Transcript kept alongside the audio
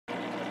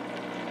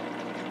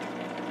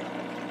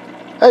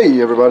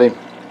Hey everybody,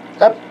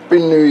 Happy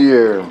New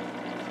Year.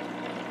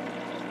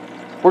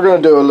 We're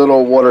going to do a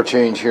little water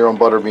change here on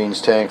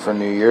Butterbean's tank for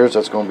New Year's.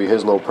 That's going to be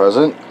his little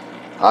present.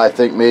 I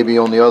think maybe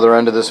on the other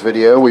end of this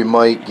video we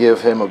might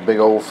give him a big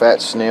old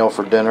fat snail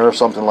for dinner or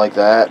something like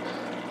that.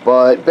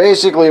 But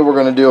basically we're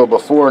going to do a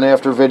before and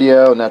after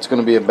video, and that's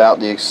going to be about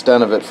the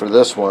extent of it for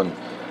this one.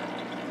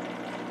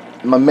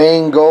 My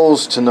main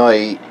goals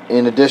tonight,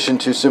 in addition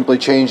to simply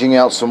changing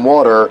out some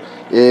water,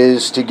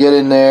 is to get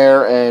in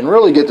there and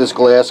really get this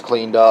glass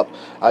cleaned up.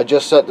 I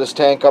just set this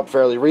tank up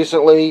fairly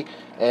recently,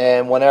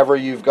 and whenever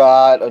you've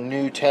got a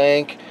new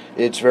tank,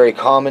 it's very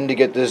common to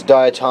get this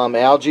diatom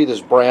algae,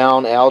 this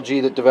brown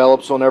algae that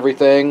develops on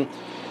everything.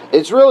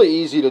 It's really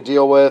easy to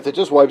deal with. It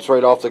just wipes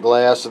right off the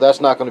glass, so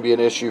that's not going to be an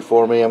issue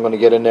for me. I'm going to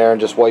get in there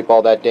and just wipe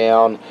all that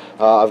down.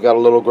 I've got a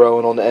little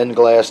growing on the end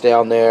glass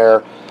down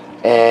there.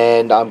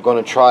 And I'm going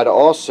to try to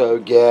also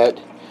get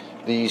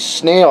these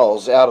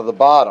snails out of the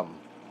bottom.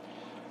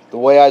 The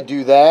way I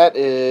do that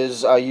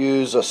is I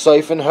use a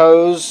siphon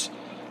hose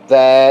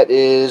that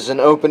is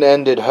an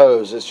open-ended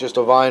hose. It's just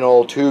a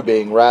vinyl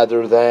tubing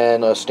rather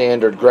than a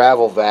standard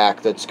gravel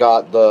vac that's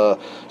got the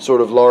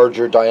sort of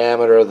larger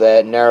diameter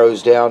that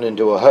narrows down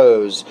into a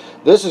hose.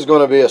 This is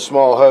going to be a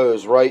small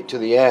hose right to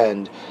the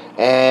end,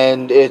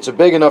 and it's a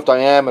big enough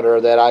diameter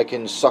that I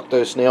can suck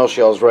those snail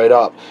shells right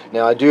up.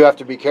 Now I do have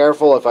to be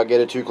careful. If I get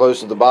it too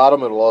close to the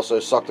bottom, it'll also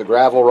suck the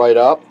gravel right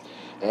up.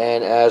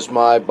 And as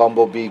my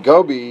bumblebee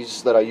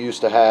gobies that I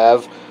used to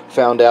have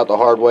found out the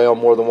hard way on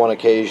more than one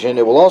occasion,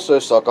 it will also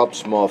suck up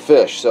small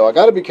fish. So I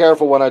got to be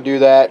careful when I do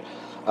that.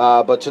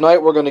 But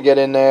tonight we're going to get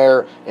in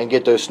there and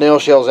get those snail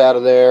shells out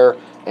of there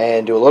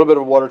and do a little bit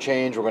of a water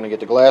change. We're going to get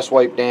the glass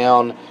wiped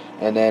down,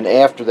 and then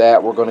after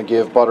that we're going to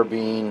give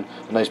Butterbean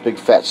a nice big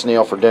fat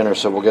snail for dinner.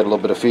 So we'll get a little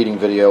bit of feeding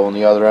video on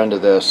the other end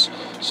of this.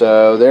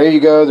 So there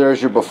you go.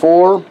 There's your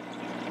before.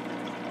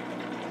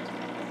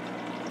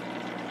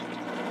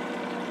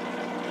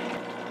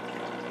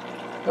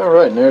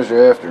 Alright, and there's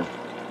your after.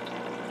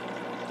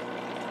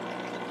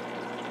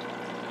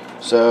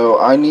 So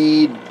I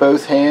need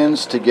both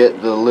hands to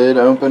get the lid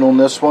open on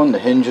this one. The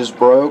hinge is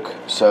broke,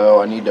 so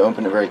I need to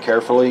open it very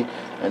carefully.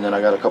 And then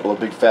I got a couple of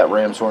big fat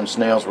Ramshorn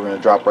snails we're going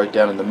to drop right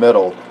down in the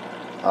middle.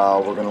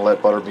 We're going to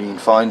let Butterbean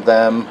find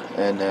them,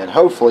 and then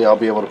hopefully I'll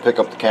be able to pick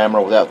up the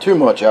camera without too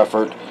much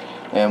effort,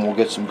 and we'll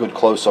get some good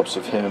close-ups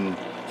of him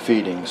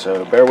feeding.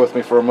 So bear with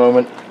me for a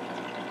moment.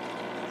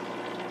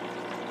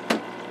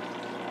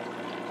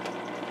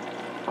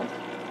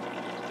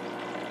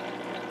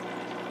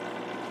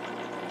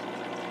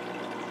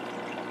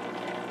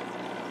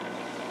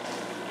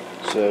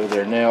 So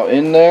they're now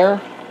in there,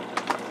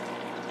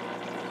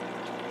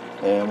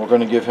 and we're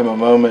going to give him a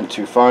moment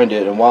to find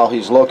it, and while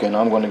he's looking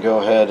I'm going to go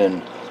ahead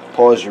and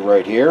pause you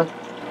right here.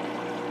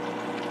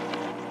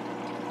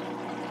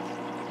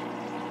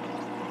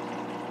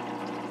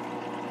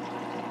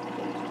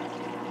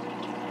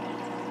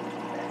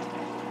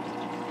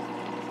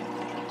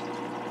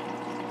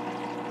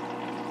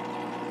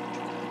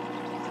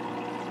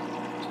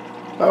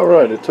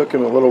 Alright, it took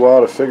him a little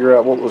while to figure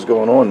out what was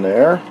going on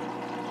there,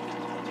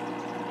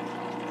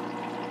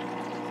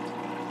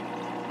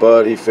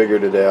 but he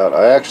figured it out.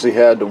 I actually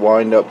had to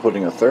wind up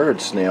putting a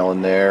third snail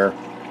in there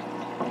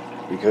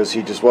because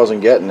he just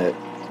wasn't getting it.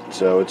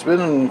 So it's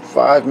been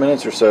 5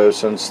 minutes or so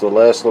since the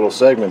last little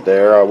segment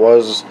there. I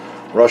was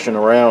rushing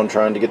around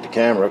trying to get the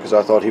camera because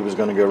I thought he was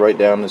going to go right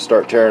down and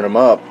start tearing them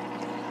up,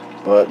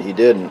 but he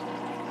didn't.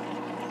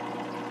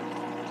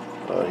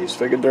 But he's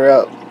figured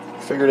out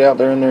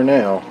they're in there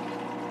now.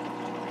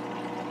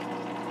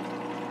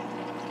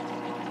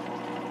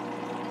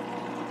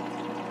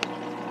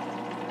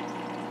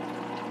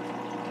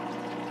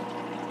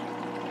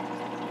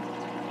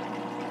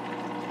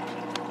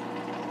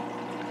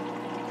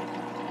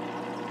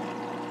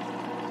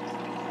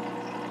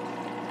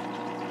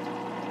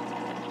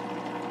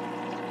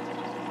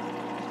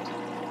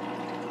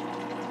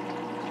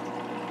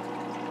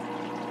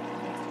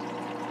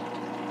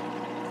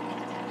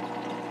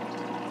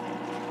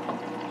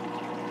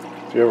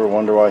 If you ever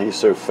wonder why he's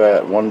so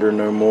fat, wonder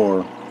no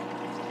more.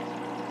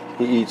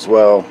 He eats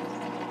well.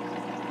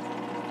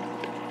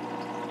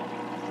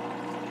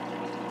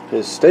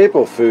 His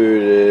staple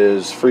food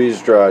is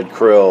freeze-dried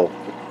krill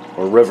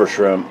or river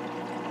shrimp.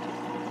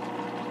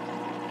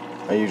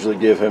 I usually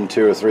give him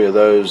 2 or 3 of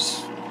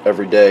those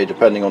every day,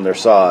 depending on their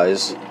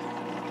size.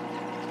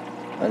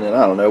 And then,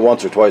 I don't know,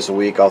 once or twice a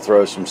week I'll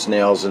throw some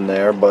snails in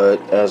there.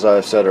 But as I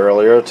said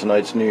earlier,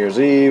 tonight's New Year's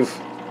Eve,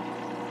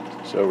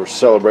 so we're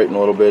celebrating a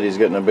little bit. He's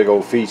getting a big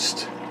old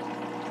feast.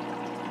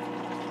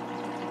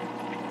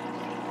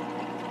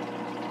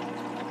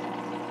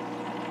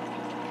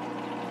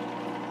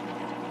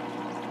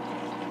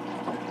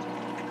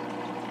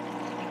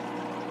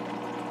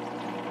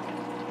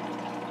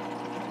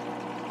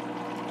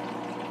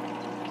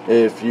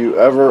 If you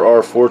ever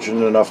are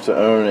fortunate enough to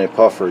own a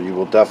puffer, you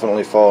will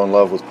definitely fall in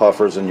love with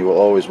puffers, and you will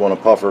always want a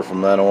puffer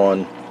from then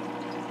on.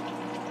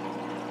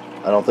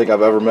 I don't think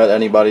I've ever met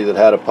anybody that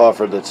had a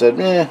puffer that said,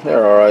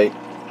 they're alright.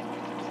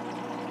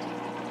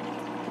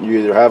 You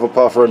either have a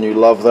puffer and you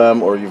love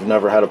them, or you've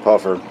never had a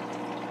puffer.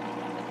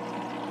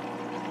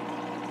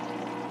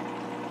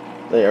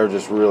 They are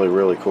just really,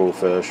 really cool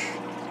fish.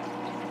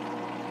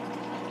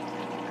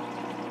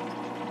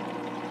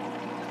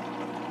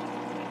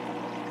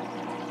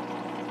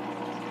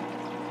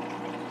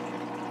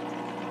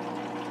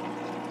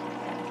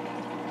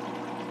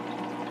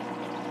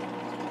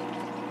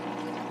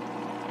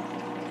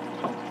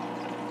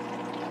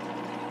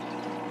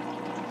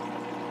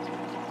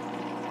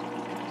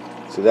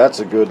 So that's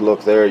a good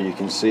look there. You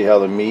can see how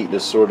the meat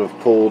is sort of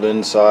pulled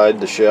inside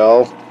the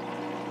shell.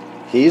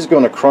 He's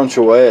going to crunch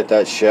away at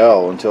that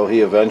shell until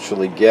he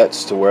eventually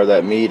gets to where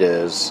that meat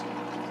is.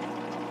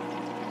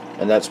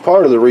 And that's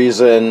part of the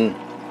reason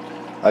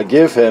I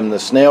give him the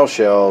snail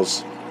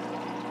shells.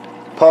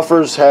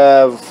 Puffers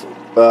have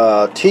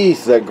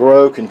teeth that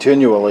grow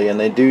continually, and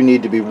they do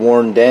need to be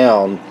worn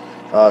down,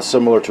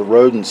 similar to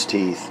rodents'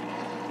 teeth.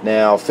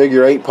 Now,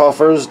 figure 8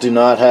 puffers do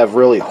not have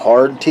really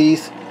hard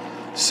teeth,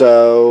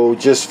 so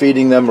just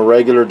feeding them a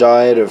regular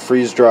diet of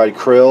freeze-dried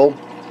krill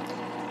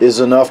is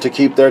enough to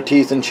keep their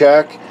teeth in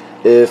check.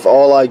 If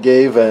all I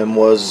gave him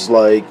was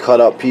like cut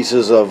up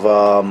pieces of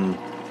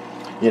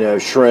you know,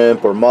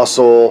 shrimp or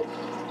mussel,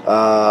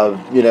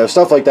 you know,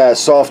 stuff like that,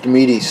 soft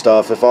meaty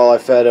stuff, if all I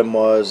fed him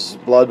was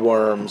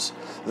bloodworms,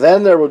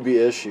 then there would be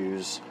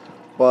issues.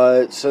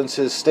 But since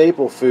his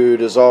staple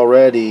food is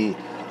already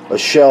a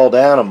shelled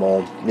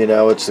animal, you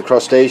know, it's the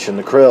crustacean,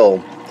 the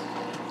krill,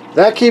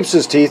 that keeps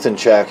his teeth in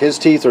check. His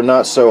teeth are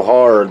not so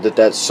hard that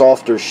that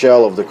softer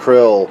shell of the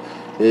krill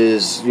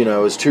is, you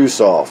know, is too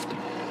soft.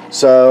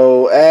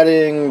 So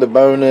adding the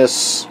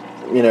bonus,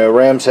 you know,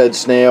 ram's head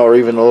snail or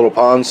even the little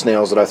pond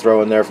snails that I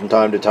throw in there from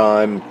time to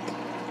time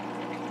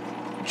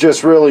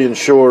just really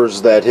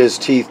ensures that his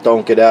teeth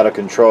don't get out of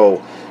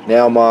control.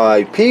 Now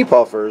my pea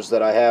puffers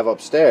that I have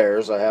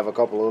upstairs, I have a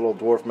couple of little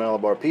dwarf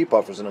Malabar pea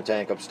puffers in a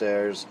tank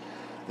upstairs,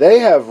 they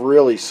have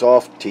really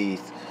soft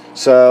teeth.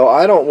 So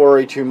I don't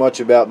worry too much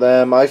about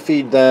them. I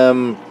feed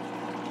them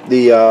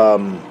the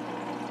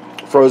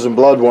frozen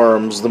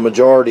bloodworms the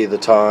majority of the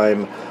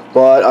time,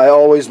 but I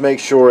always make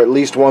sure at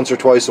least once or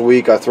twice a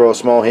week I throw a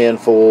small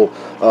handful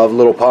of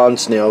little pond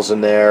snails in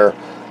there.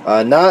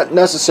 Not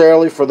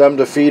necessarily for them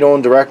to feed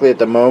on directly at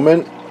the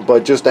moment,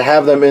 but just to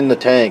have them in the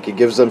tank. It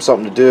gives them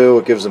something to do,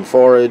 it gives them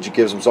forage, it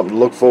gives them something to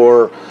look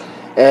for,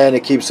 and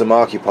it keeps them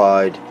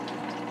occupied.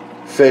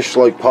 Fish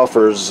like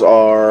puffers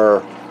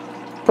are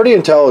pretty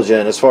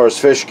intelligent as far as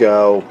fish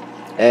go,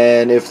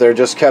 and if they're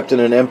just kept in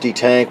an empty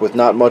tank with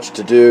not much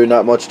to do,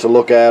 not much to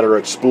look at or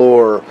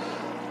explore,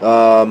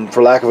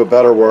 for lack of a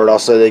better word, I'll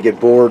say they get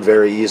bored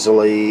very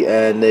easily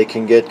and they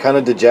can get kind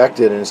of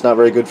dejected, and it's not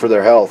very good for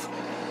their health.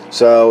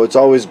 So it's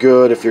always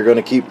good, if you're going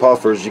to keep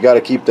puffers, you got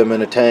to keep them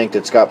in a tank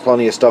that's got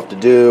plenty of stuff to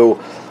do,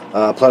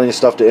 plenty of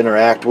stuff to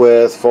interact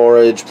with,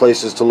 forage,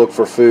 places to look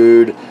for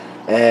food,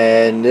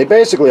 and they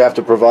basically have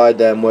to provide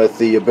them with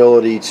the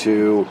ability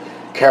to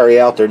carry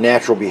out their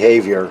natural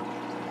behavior.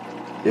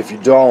 If you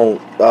don't,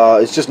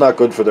 it's just not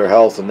good for their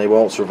health and they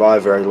won't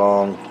survive very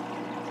long.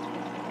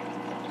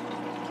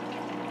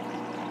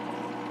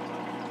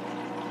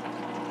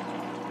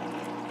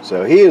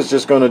 So he is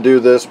just going to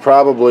do this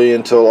probably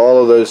until all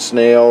of those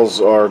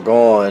snails are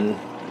gone.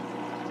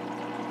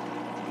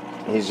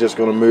 He's just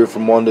going to move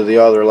from one to the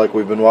other like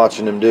we've been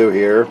watching him do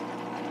here.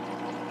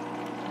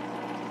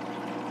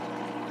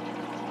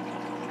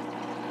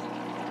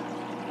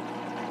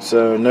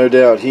 So no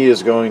doubt he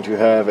is going to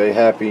have a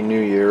happy New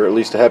Year, at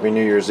least a happy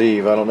New Year's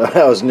Eve. I don't know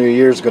how his New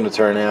Year's going to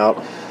turn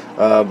out,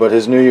 but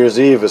his New Year's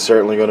Eve is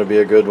certainly going to be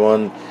a good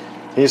one.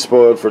 He's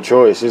spoiled for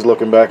choice. He's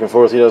looking back and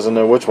forth. He doesn't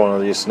know which one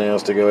of these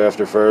snails to go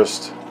after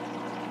first.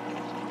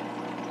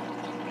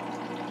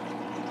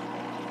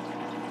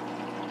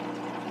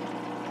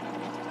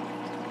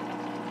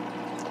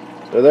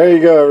 So there you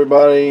go,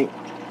 everybody.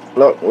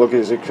 Look,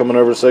 is he coming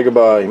over to say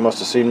goodbye? He must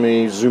have seen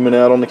me zooming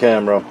out on the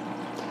camera.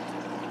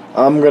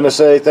 I'm going to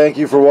say thank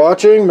you for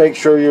watching. Make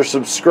sure you're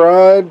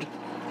subscribed.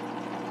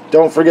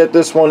 Don't forget,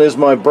 this one is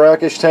my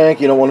brackish tank.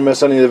 You don't want to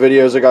miss any of the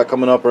videos I got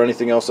coming up or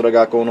anything else that I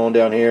got going on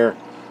down here.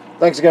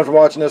 Thanks again for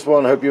watching this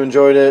one. I hope you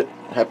enjoyed it.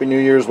 Happy New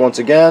Year's once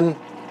again.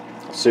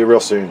 See you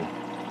real soon.